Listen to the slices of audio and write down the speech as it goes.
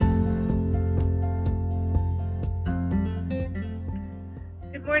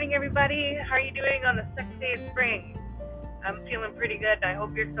morning, everybody. How are you doing on the second day of spring? I'm feeling pretty good, and I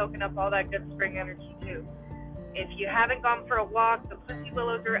hope you're soaking up all that good spring energy, too. If you haven't gone for a walk, the pussy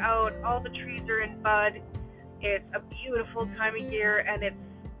willows are out, all the trees are in bud. It's a beautiful time of year, and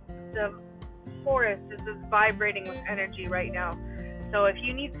the forest is just vibrating with energy right now. So if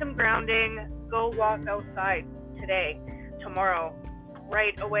you need some grounding, go walk outside today, tomorrow,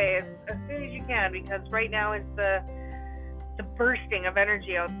 right away, as soon as you can, because right now is the bursting of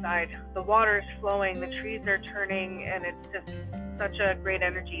energy outside. The water is flowing, the trees are turning, and it's just such a great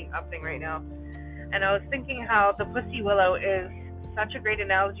energy happening right now. And I was thinking how the pussy willow is such a great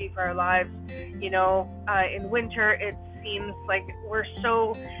analogy for our lives. In winter it seems like we're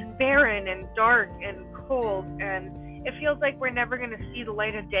so barren and dark and cold, and it feels like we're never going to see the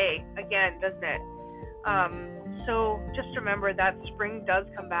light of day again, doesn't it? So just remember that spring does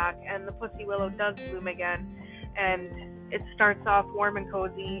come back, and the pussy willow does bloom again, and it starts off warm and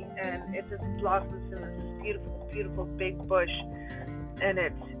cozy, and it just blossoms in this beautiful, beautiful big bush, and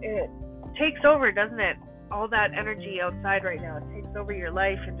it takes over, doesn't it? All that energy outside right now, it takes over your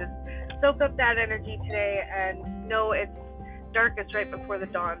life, and just soak up that energy today, and know it's darkest right before the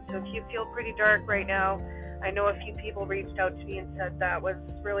dawn. So if you feel pretty dark right now, I know a few people reached out to me and said that was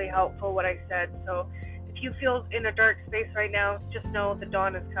really helpful what I said. So if you feel in a dark space right now, just know the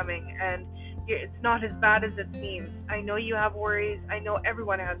dawn is coming, and it's not as bad as it seems. I know you have worries. I know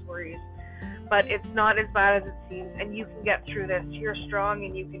everyone has worries, but it's not as bad as it seems, and you can get through this. You're strong,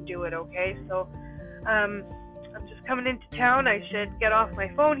 and you can do it, okay? So I'm just coming into town. I should get off my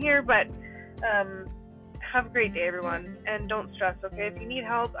phone here, but have a great day, everyone, and don't stress, okay? If you need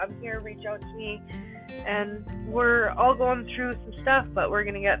help, I'm here. Reach out to me, and we're all going through some stuff, but we're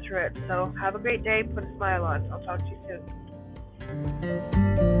going to get through it. So have a great day. Put a smile on. I'll talk to you soon.